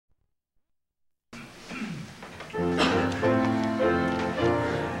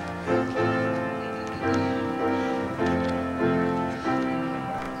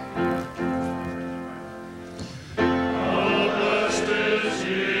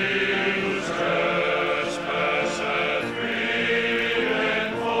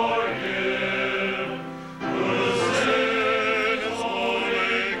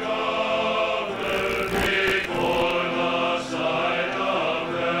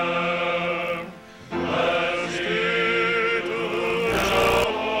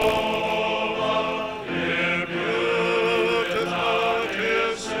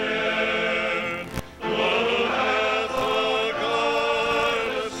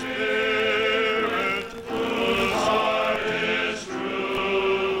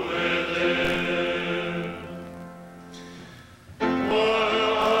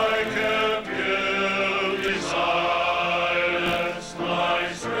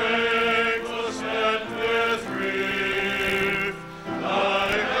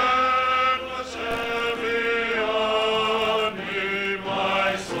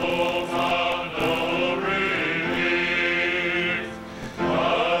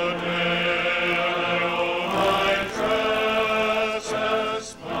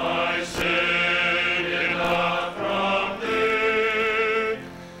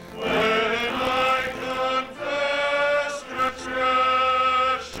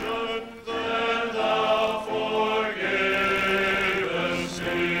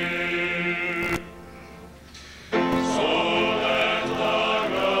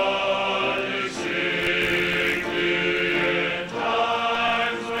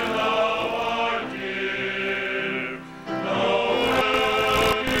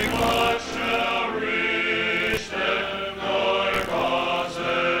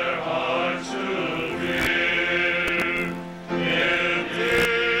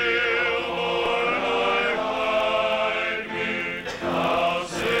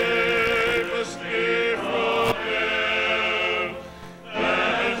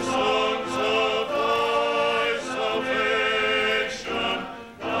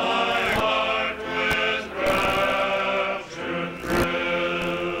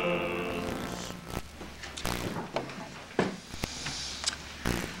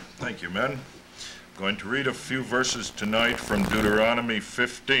going to read a few verses tonight from Deuteronomy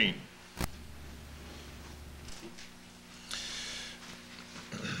 15.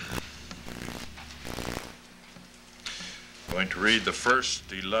 I'm going to read the first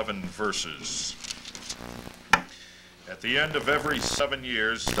 11 verses. At the end of every 7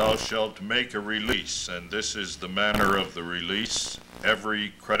 years thou shalt make a release, and this is the manner of the release.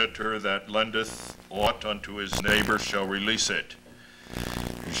 Every creditor that lendeth aught unto his neighbor shall release it.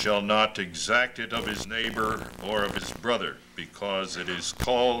 He shall not exact it of his neighbor or of his brother, because it is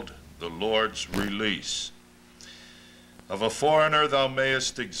called the Lord's release. Of a foreigner thou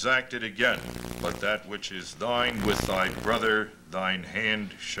mayest exact it again, but that which is thine with thy brother thine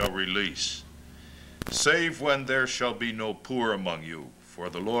hand shall release. Save when there shall be no poor among you, for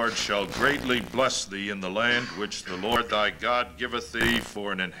the Lord shall greatly bless thee in the land which the Lord thy God giveth thee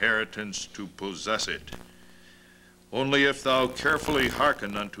for an inheritance to possess it. Only if thou carefully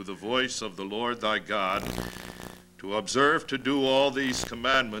hearken unto the voice of the Lord thy God, to observe to do all these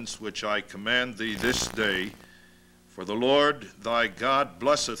commandments which I command thee this day, for the Lord thy God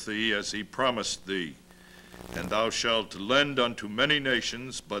blesseth thee as he promised thee. And thou shalt lend unto many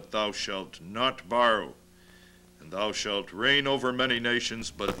nations, but thou shalt not borrow. And thou shalt reign over many nations,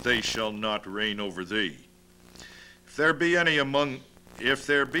 but they shall not reign over thee. If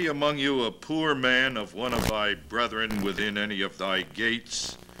there be among you a poor man of one of thy brethren within any of thy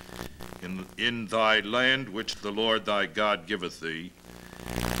gates, in thy land which the Lord thy God giveth thee,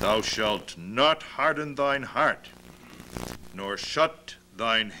 thou shalt not harden thine heart, nor shut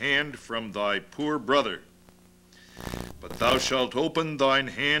thine hand from thy poor brother, but thou shalt open thine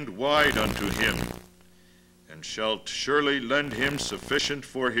hand wide unto him, and shalt surely lend him sufficient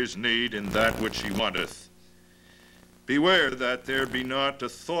for his need in that which he wanteth. Beware that there be not a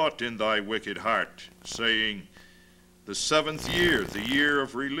thought in thy wicked heart, saying, the 7th year, the year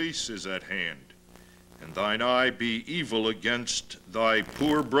of release, is at hand, and thine eye be evil against thy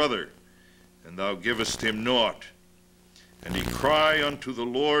poor brother, and thou givest him naught, and he cry unto the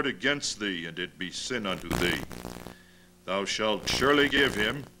Lord against thee, and it be sin unto thee. Thou shalt surely give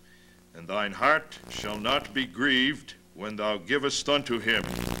him, and thine heart shall not be grieved when thou givest unto him,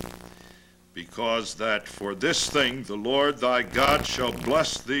 because that for this thing the Lord thy God shall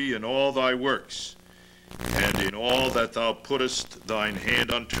bless thee in all thy works, and in all that thou puttest thine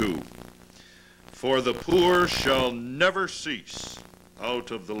hand unto. For the poor shall never cease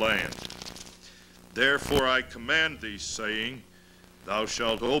out of the land. Therefore I command thee, saying, thou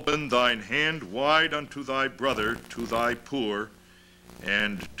shalt open thine hand wide unto thy brother, to thy poor,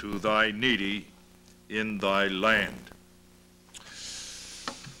 and to thy needy in thy land.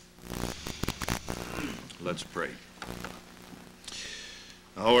 Let's pray.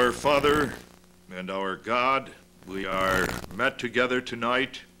 Our Father and our God, we are met together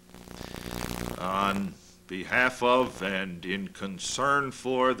tonight on behalf of and in concern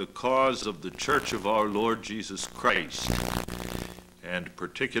for the cause of the Church of our Lord Jesus Christ, and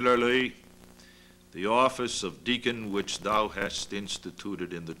particularly the office of deacon which thou hast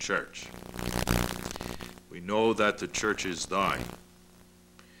instituted in the church. We know that the church is thine,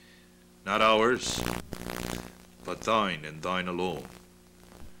 not ours, but thine and thine alone.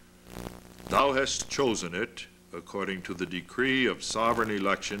 Thou hast chosen it according to the decree of sovereign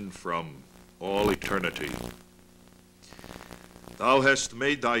election from all eternity. Thou hast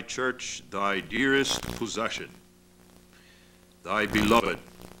made thy church thy dearest possession, thy beloved,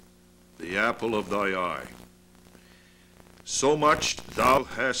 the apple of thy eye. So much thou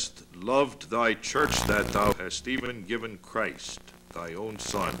hast loved thy church that thou hast even given Christ, thy own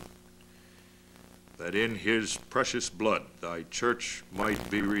Son, that in his precious blood thy church might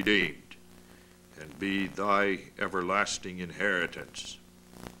be redeemed and be thy everlasting inheritance.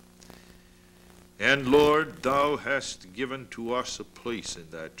 And Lord, thou hast given to us a place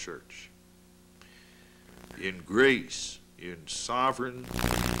in that church, in grace, in sovereign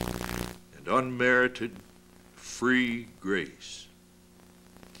and unmerited free grace,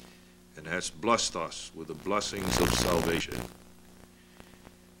 and hast blessed us with the blessings of salvation.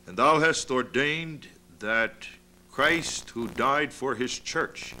 And thou hast ordained that Christ, who died for his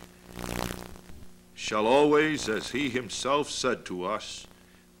church, shall always, as he himself said to us,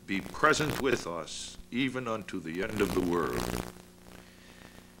 be present with us even unto the end of the world.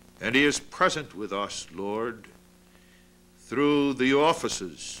 And he is present with us, Lord, through the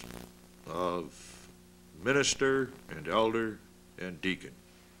offices of minister and elder and deacon,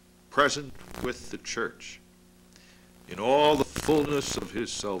 present with the church in all the fullness of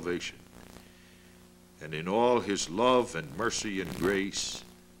his salvation and in all his love and mercy and grace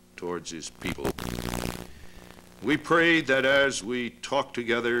towards his people. We pray that as we talk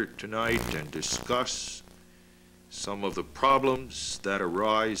together tonight and discuss some of the problems that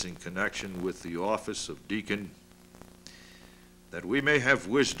arise in connection with the office of deacon, that we may have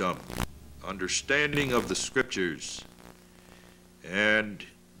wisdom, understanding of the Scriptures, and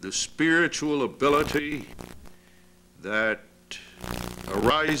the spiritual ability that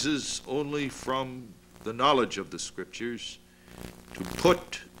arises only from the knowledge of the Scriptures to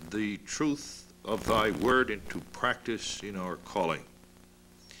put the truth of thy word into practice in our calling.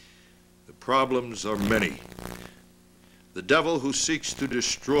 The problems are many. The devil who seeks to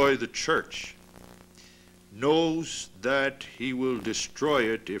destroy the church knows that he will destroy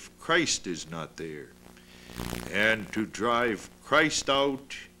it if Christ is not there. And to drive Christ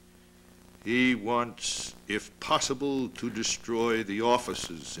out, he wants, if possible, to destroy the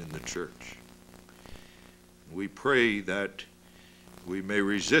offices in the church. We pray that we may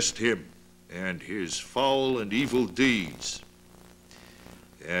resist him and his foul and evil deeds,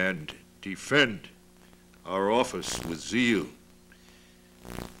 and defend our office with zeal,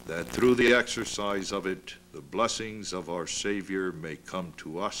 that through the exercise of it, the blessings of our Savior may come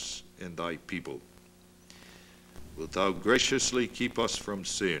to us and thy people. Wilt thou graciously keep us from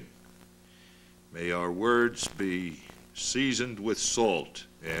sin? May our words be seasoned with salt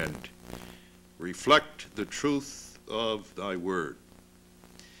and reflect the truth of thy word.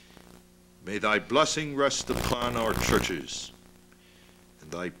 May thy blessing rest upon our churches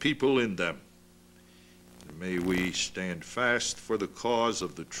and thy people in them. And may we stand fast for the cause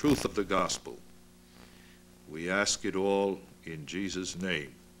of the truth of the gospel. We ask it all in Jesus'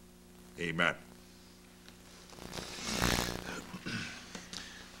 name. Amen.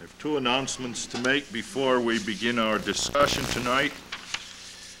 I have two announcements to make before we begin our discussion tonight.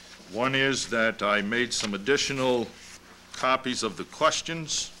 One is that I made some additional copies of the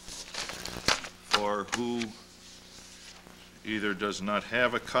questions for who either does not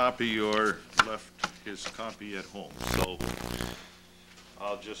have a copy or left his copy at home. So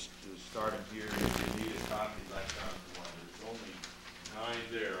I'll just start him here. If you need a copy, I found one. There's only 9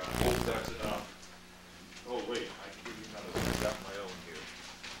 there. I hope that's enough. Oh, wait, I can give you another one. I've got my own here.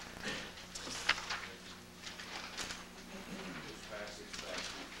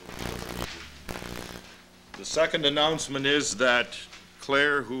 The second announcement is that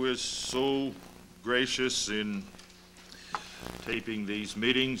Claire, who is so gracious in taping these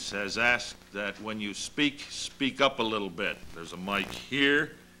meetings, has asked that when you speak up a little bit. There's a mic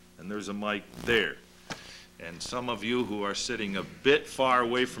here and there's a mic there. And some of you who are sitting a bit far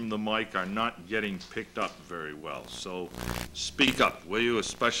away from the mic are not getting picked up very well. So speak up, will you,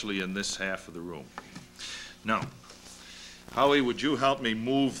 especially in this half of the room. Now, Howie, would you help me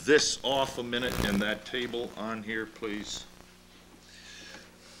move this off a minute and that table on here, please?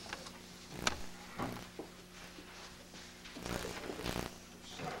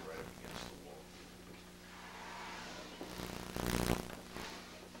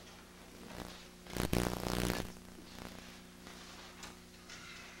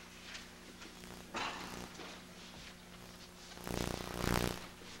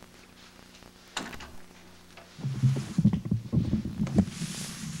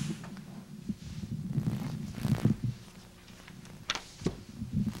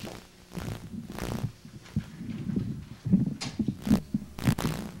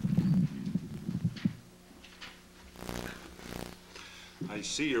 I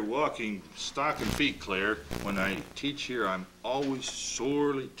see you're walking stocking feet, Claire. When I teach here, I'm always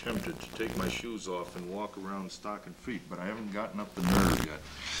sorely tempted to take my shoes off and walk around stocking feet, but I haven't gotten up the nerve yet.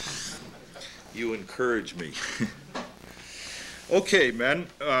 You encourage me. Okay, men,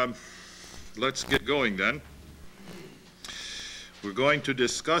 let's get going then. We're going to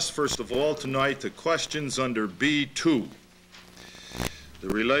discuss, first of all, tonight the questions under B2, the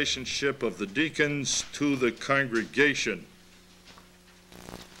relationship of the deacons to the congregation.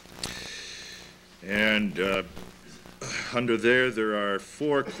 And under there are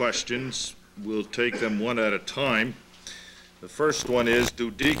 4 questions. We'll take them one at a time. The first one is,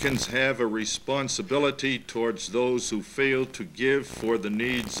 do deacons have a responsibility towards those who fail to give for the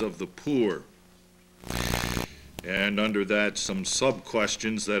needs of the poor? And under that, some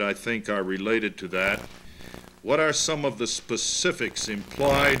sub-questions that I think are related to that. What are some of the specifics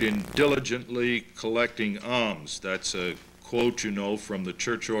implied in diligently collecting alms? That's a quote, you know, from the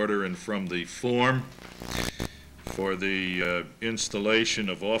church order and from the form for the installation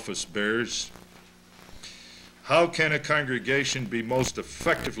of office bearers. How can a congregation be most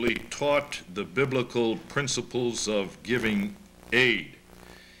effectively taught the biblical principles of giving aid?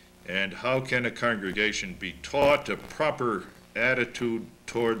 And how can a congregation be taught a proper attitude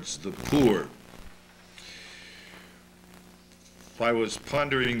towards the poor? I was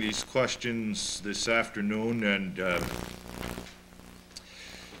pondering these questions this afternoon, and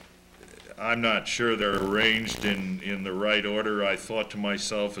I'm not sure they're arranged in the right order. I thought to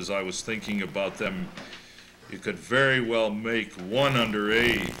myself as I was thinking about them, you could very well make one under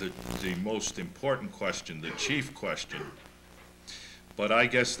A the most important question, the chief question. But I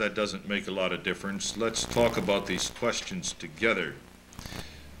guess that doesn't make a lot of difference. Let's talk about these questions together.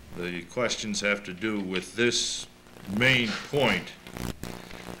 The questions have to do with this main point.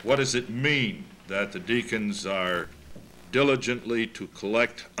 What does it mean that the deacons are diligently to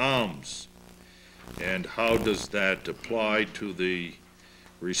collect alms? And how does that apply to the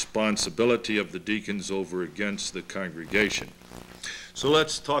responsibility of the deacons over against the congregation? So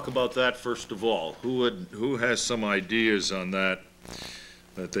let's talk about that first of all. Who has some ideas on that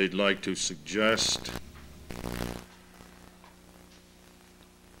they'd like to suggest?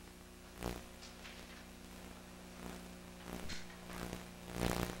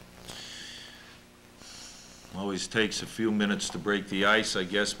 Always takes a few minutes to break the ice, I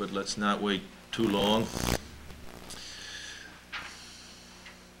guess, but let's not wait too long.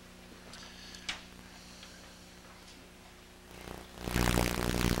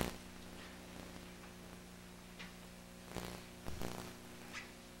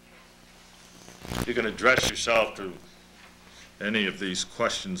 You can address yourself to any of these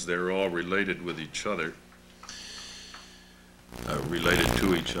questions. They're all related with each other, related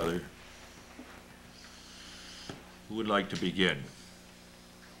to each other. Who would like to begin?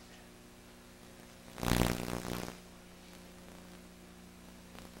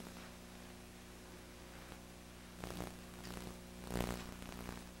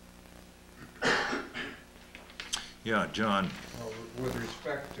 Yeah, John. With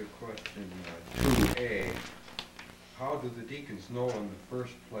respect to question 2A, how do the deacons know in the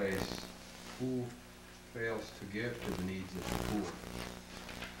first place who fails to give to the needs of the poor?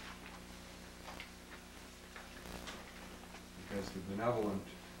 Because the benevolent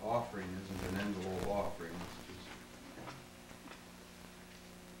offering isn't an envelope offering.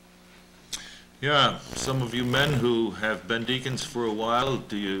 Yeah, some of you men who have been deacons for a while,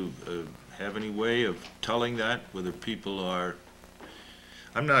 do you have any way of telling that, whether people are,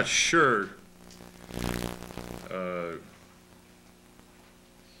 I'm not sure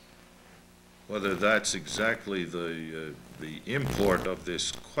whether that's exactly the import of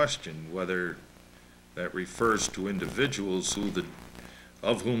this question, whether that refers to individuals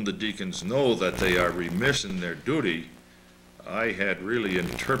of whom the deacons know that they are remiss in their duty. I had really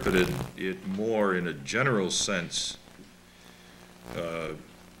interpreted it more in a general sense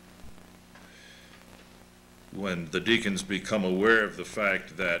when the deacons become aware of the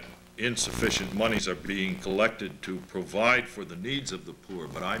fact that insufficient monies are being collected to provide for the needs of the poor,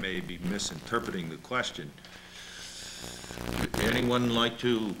 but I may be misinterpreting the question. Would anyone like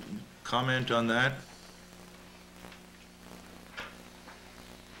to comment on that?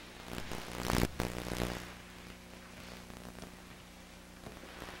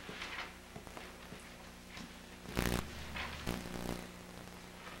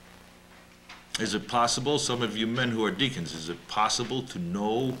 Is it possible, some of you men who are deacons, is it possible to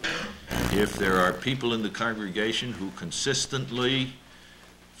know if there are people in the congregation who consistently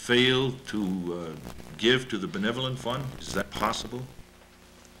fail to give to the benevolent fund? Is that possible?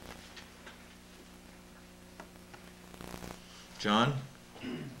 John? It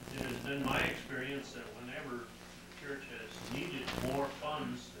has been my experience that whenever the church has needed more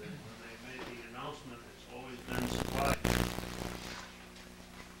funds, that when they made the announcement, it's always been supplied.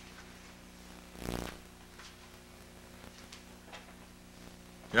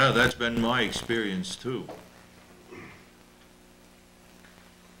 Yeah, that's been my experience too.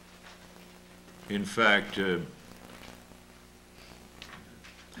 In fact,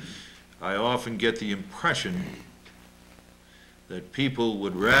 I often get the impression that people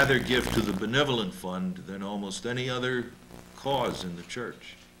would rather give to the benevolent fund than almost any other cause in the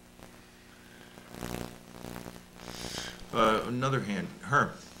church. Another hand,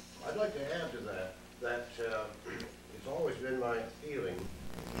 Herm. I'd like to add to that it's always been my feeling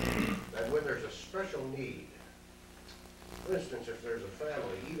that when there's a special need, for instance, if there's a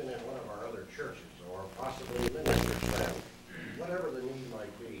family, even in one of our other churches, or possibly a minister's family, whatever the need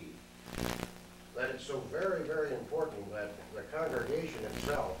might be, that it's so very, very important that the congregation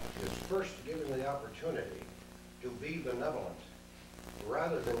itself is first given the opportunity to be benevolent,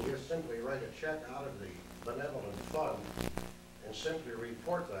 rather than just simply write a check out of the benevolent fund and simply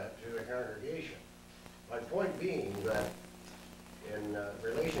report that to the congregation. My point being that in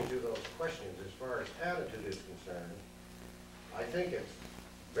relation to those questions, as far as attitude is concerned, I think it's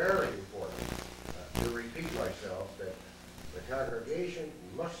very important to repeat myself that The congregation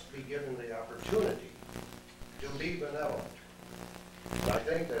must be given the opportunity to be benevolent. I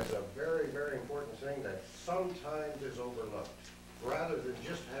think that's a very, very important thing that sometimes is overlooked. Rather than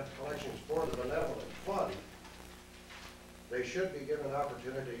just have collections for the benevolent fund, they should be given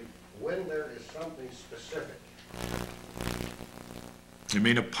opportunity when there is something specific. You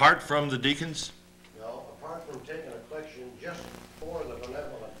mean apart from the deacons? No, apart from taking a collection just for the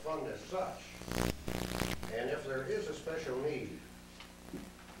benevolent fund as such. And if there is a special need,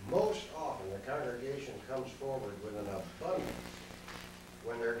 most often the congregation comes forward with an abundance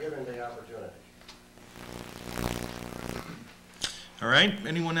when they're given the opportunity. All right,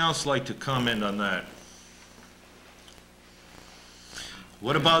 anyone else like to comment on that?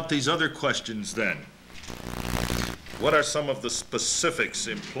 What about these other questions then? What are some of the specifics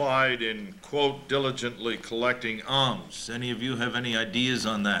implied in, quote, diligently collecting alms? Any of you have any ideas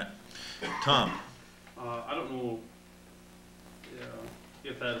on that? Tom? I don't know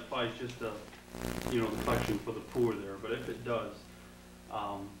if that applies just to, the collection for the poor there, but if it does,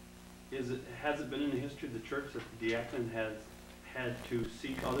 has it been in the history of the church that the diacon has had to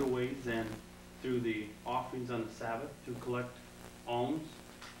seek other ways than through the offerings on the Sabbath to collect alms?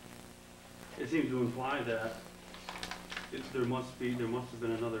 It seems to imply that there must have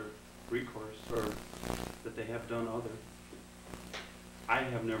been another recourse, or that they have done other. I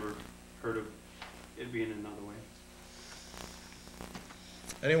have never heard of it being another way.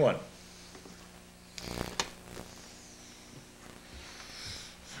 Anyone?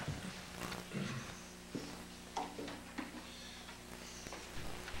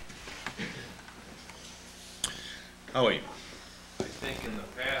 Howie? I think in the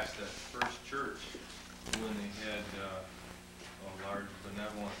past, at First Church, when they had a large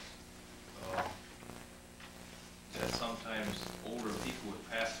benevolence, that sometimes older people would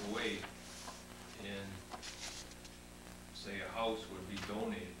pass away and say a house would be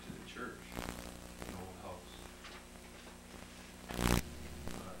donated to the church, an old house.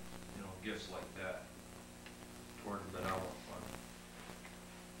 Gifts like that toward the benevolent fund.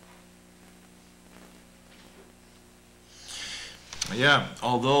 Yeah,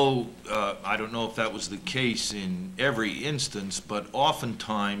 although I don't know if that was the case in every instance, but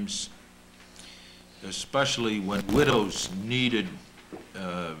oftentimes, especially when widows needed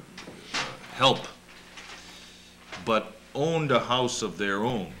help, but owned a house of their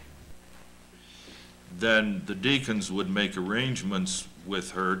own, then the deacons would make arrangements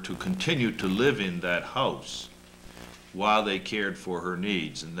with her to continue to live in that house while they cared for her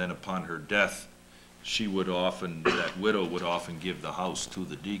needs, and then upon her death, that widow would often give the house to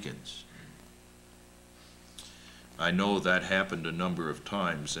the deacons. I know that happened a number of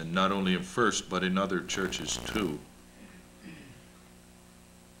times, and not only in First, but in other churches too.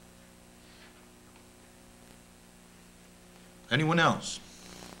 Anyone else?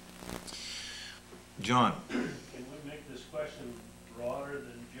 John? Can we make this question broader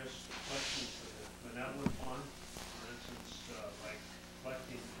than just questions for the benevolent fund? For instance, like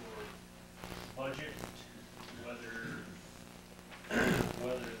collecting for budget,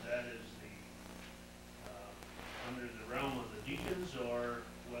 whether that is under the realm of the deacons, or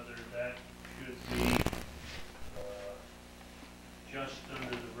whether that should be just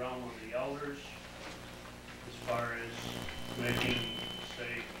under the realm of the elders, as far as making,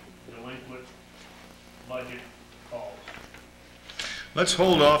 say, delinquent budget calls. Let's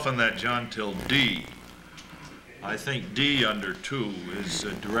hold off on that, John, till D. I think D under 2 is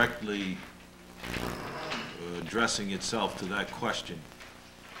directly addressing itself to that question.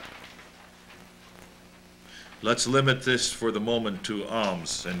 Let's limit this for the moment to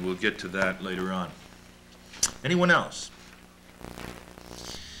alms, and we'll get to that later on. Anyone else?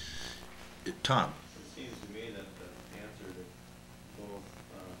 Tom? It seems to me that the answer to both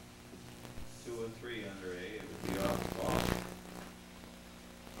 2 and 3 under A, it would be off the ball.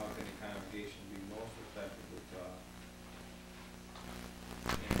 How can a congregation be most effective with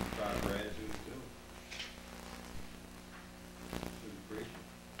in proper attitude to the preacher?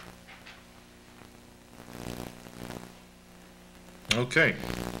 Okay.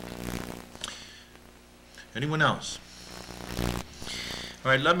 Anyone else? All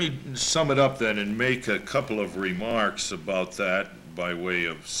right, let me sum it up then and make a couple of remarks about that by way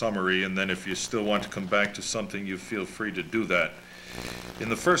of summary, and then if you still want to come back to something, you feel free to do that. In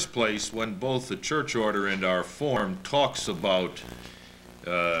the first place, when both the church order and our form talks about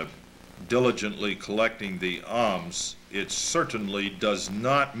diligently collecting the alms, it certainly does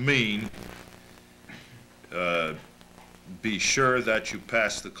not mean be sure that you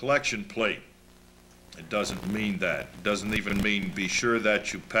pass the collection plate. It doesn't mean that. It doesn't even mean be sure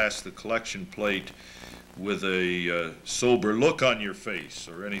that you pass the collection plate with a sober look on your face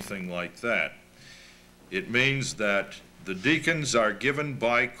or anything like that. It means that the deacons are given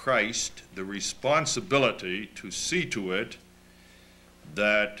by Christ the responsibility to see to it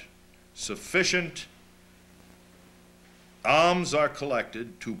that sufficient alms are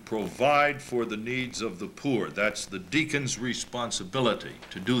collected to provide for the needs of the poor. That's the deacon's responsibility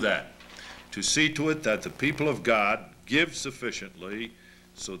to do that, to see to it that the people of God give sufficiently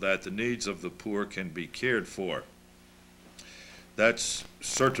so that the needs of the poor can be cared for. That's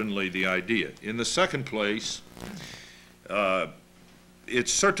certainly the idea. In the second place, it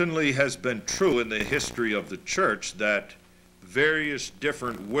certainly has been true in the history of the church that various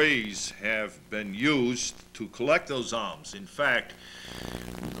different ways have been used to collect those alms. In fact,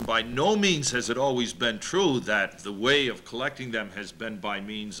 by no means has it always been true that the way of collecting them has been by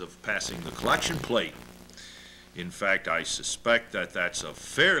means of passing the collection plate. In fact, I suspect that that's a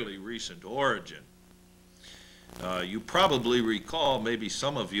fairly recent origin. You probably recall, maybe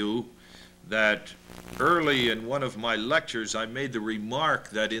some of you, that early in one of my lectures I made the remark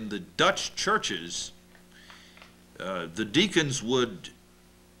that in the Dutch churches, the deacons would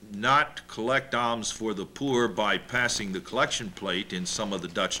not collect alms for the poor by passing the collection plate in some of the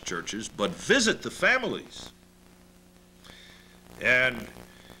Dutch churches, but visit the families and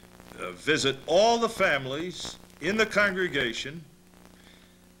visit all the families in the congregation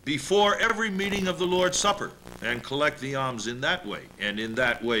before every meeting of the Lord's Supper and collect the alms in that way. And in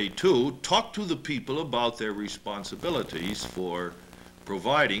that way, too, talk to the people about their responsibilities for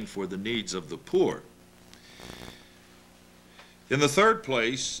providing for the needs of the poor. In the third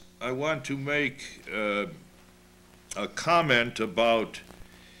place, I want to make a comment about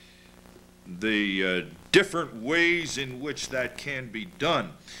the different ways in which that can be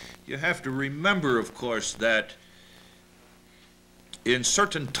done. You have to remember, of course, that in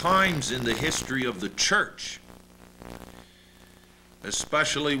certain times in the history of the church,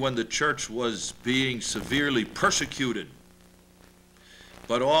 especially when the church was being severely persecuted,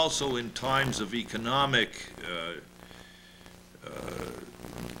 but also in times of economic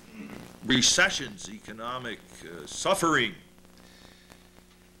recessions, economic suffering,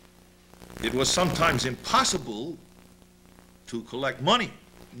 it was sometimes impossible to collect money.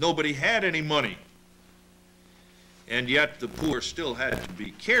 Nobody had any money. And yet the poor still had to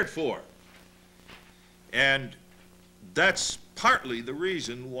be cared for. And that's partly the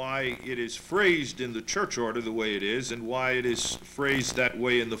reason why it is phrased in the church order the way it is, and why it is phrased that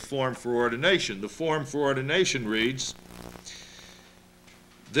way in the form for ordination. The form for ordination reads,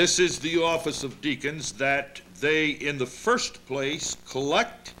 "This is the office of deacons, that they in the first place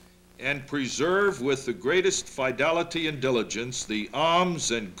collect and preserve with the greatest fidelity and diligence the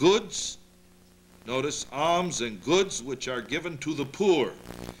alms and goods," notice, alms and goods which are given to the poor,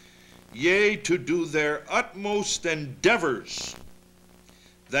 "yea, to do their utmost endeavors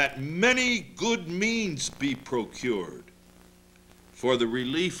that many good means be procured for the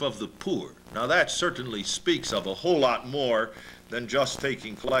relief of the poor." Now that certainly speaks of a whole lot more than just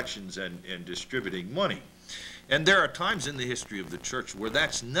taking collections and distributing money. And there are times in the history of the church where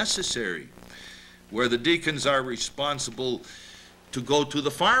that's necessary, where the deacons are responsible to go to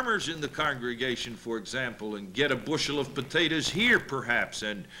the farmers in the congregation, for example, and get a bushel of potatoes here, perhaps,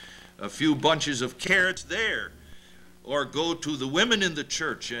 and a few bunches of carrots there, or go to the women in the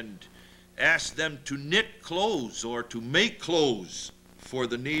church and ask them to knit clothes or to make clothes for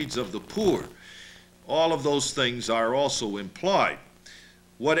the needs of the poor. All of those things are also implied.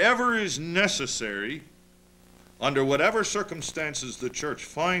 Whatever is necessary, under whatever circumstances the church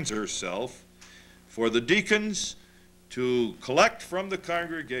finds herself, for the deacons to collect from the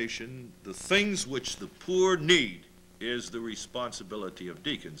congregation the things which the poor need is the responsibility of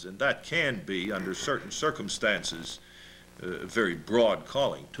deacons. And that can be, under certain circumstances, a very broad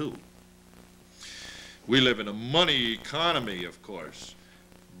calling too. We live in a money economy, of course,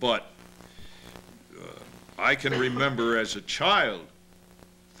 but I can remember as a child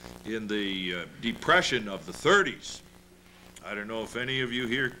in the Depression of the 30s. I don't know if any of you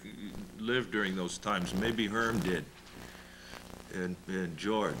here lived during those times. Maybe Herm did, and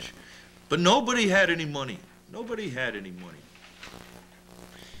George. But nobody had any money. Nobody had any money.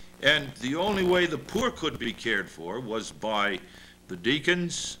 And the only way the poor could be cared for was by the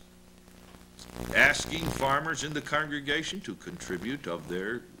deacons asking farmers in the congregation to contribute of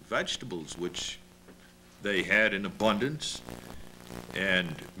their vegetables, which they had in abundance,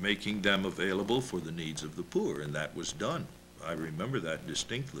 and making them available for the needs of the poor, and that was done. I remember that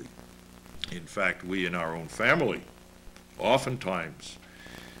distinctly. In fact, we in our own family oftentimes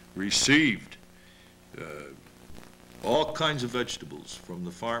received all kinds of vegetables from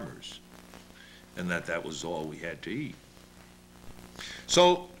the farmers, and that was all we had to eat.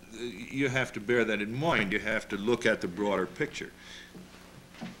 So you have to bear that in mind. You have to look at the broader picture.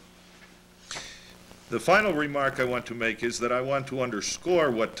 The final remark I want to make is that I want to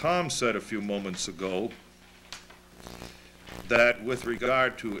underscore what Tom said a few moments ago, that with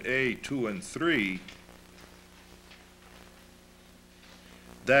regard to A, 2, and 3,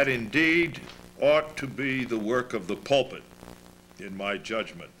 that indeed ought to be the work of the pulpit, in my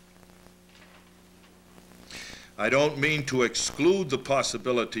judgment. I don't mean to exclude the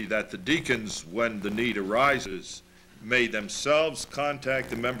possibility that the deacons, when the need arises, may themselves contact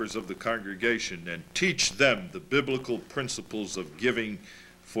the members of the congregation and teach them the biblical principles of giving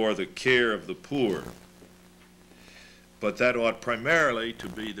for the care of the poor. But that ought primarily to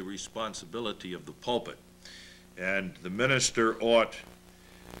be the responsibility of the pulpit. And the minister ought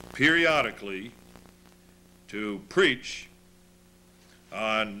periodically to preach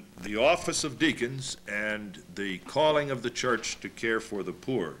on the office of deacons and the calling of the church to care for the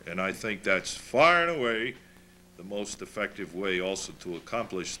poor. And I think that's far and away the most effective way also to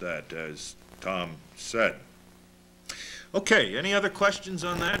accomplish that, as Tom said. Okay, any other questions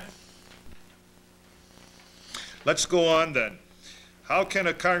on that? Let's go on then. How can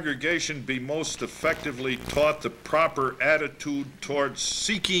a congregation be most effectively taught the proper attitude towards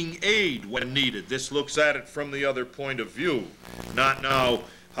seeking aid when needed? This looks at it from the other point of view. Not now,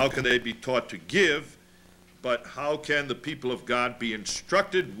 how can they be taught to give, but how can the people of God be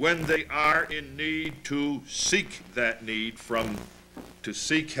instructed when they are in need to seek that need to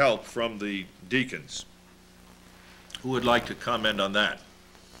seek help from the deacons? Who would like to comment on that?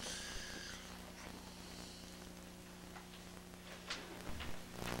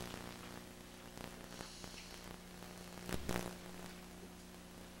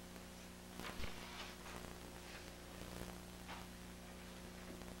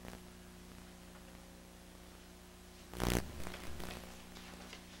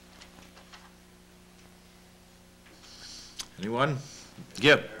 Anyone?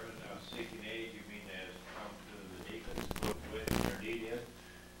 Gib. Seeking aid, you mean as come to the deacons, look with their need in?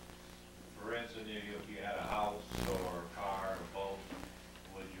 For instance, if you had a house or a car or a boat,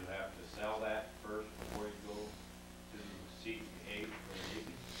 would you have to sell that first before you go to seek aid from the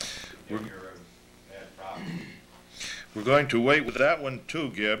deacons? If you're a bad property. We're going to wait with that one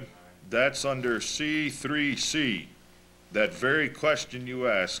too, Gib. That's under C3C. That very question you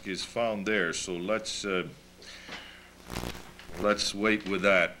ask is found there, so let's wait with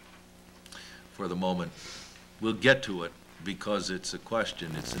that for the moment. We'll get to it because it's a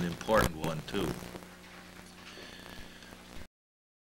question. It's an important one too.